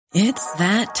It's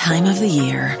that time of the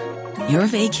year. Your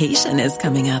vacation is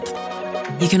coming up.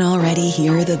 You can already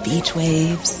hear the beach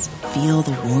waves, feel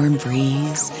the warm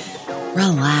breeze,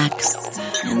 relax,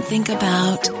 and think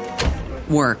about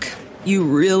work. You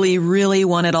really, really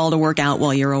want it all to work out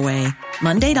while you're away.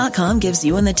 Monday.com gives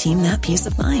you and the team that peace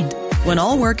of mind. When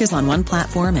all work is on one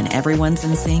platform and everyone's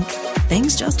in sync,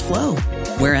 things just flow.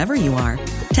 Wherever you are,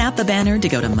 tap the banner to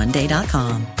go to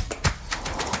Monday.com.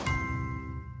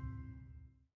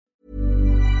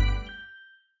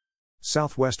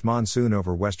 Southwest monsoon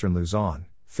over western Luzon,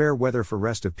 fair weather for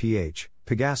rest of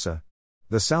Pagasa.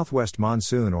 The southwest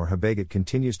monsoon or habagat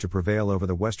continues to prevail over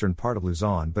the western part of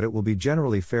Luzon, but it will be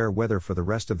generally fair weather for the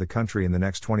rest of the country in the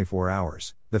next 24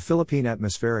 hours, the Philippine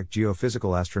Atmospheric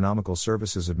Geophysical Astronomical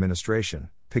Services Administration,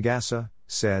 Pagasa,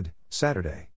 said,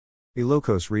 Saturday.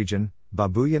 Ilocos Region,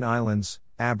 Babuyan Islands,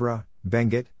 Abra,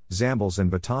 Benguet, Zambales and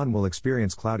Bataan will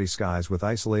experience cloudy skies with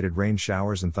isolated rain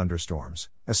showers and thunderstorms,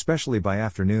 especially by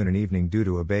afternoon and evening due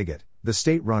to habagat, the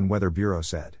state-run Weather Bureau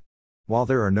said. While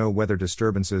there are no weather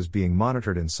disturbances being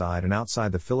monitored inside and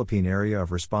outside the Philippine Area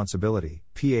of Responsibility,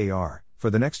 PAR, for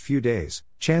the next few days,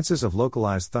 chances of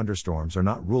localized thunderstorms are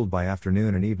not ruled by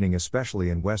afternoon and evening, especially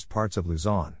in west parts of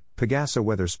Luzon, Pagasa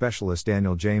weather specialist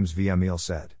Daniel James Villamil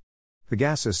said.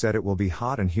 Pagasa said it will be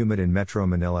hot and humid in Metro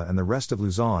Manila and the rest of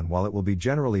Luzon, while it will be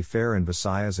generally fair in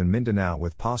Visayas and Mindanao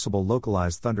with possible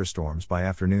localized thunderstorms by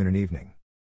afternoon and evening.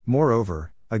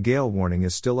 Moreover, a gale warning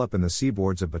is still up in the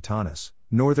seaboards of Batanes,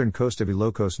 northern coast of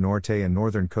Ilocos Norte and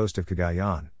northern coast of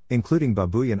Cagayan, including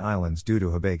Babuyan Islands due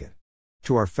to habagat.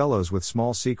 To our fellows with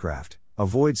small seacraft,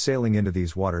 avoid sailing into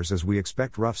these waters as we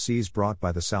expect rough seas brought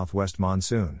by the southwest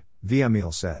monsoon,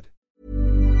 Villamil said.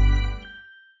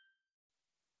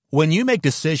 When you make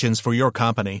decisions for your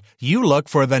company, you look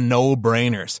for the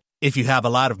no-brainers. If you have a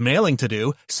lot of mailing to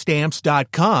do,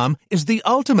 Stamps.com is the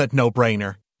ultimate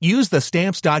no-brainer. Use the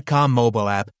Stamps.com mobile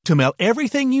app to mail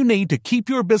everything you need to keep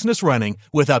your business running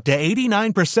with up to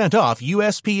 89% off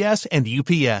USPS and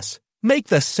UPS. Make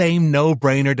the same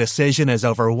no-brainer decision as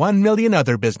over 1 million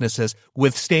other businesses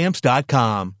with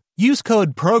Stamps.com. Use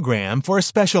code PROGRAM for a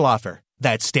special offer.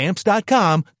 That's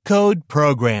Stamps.com, code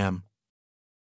PROGRAM.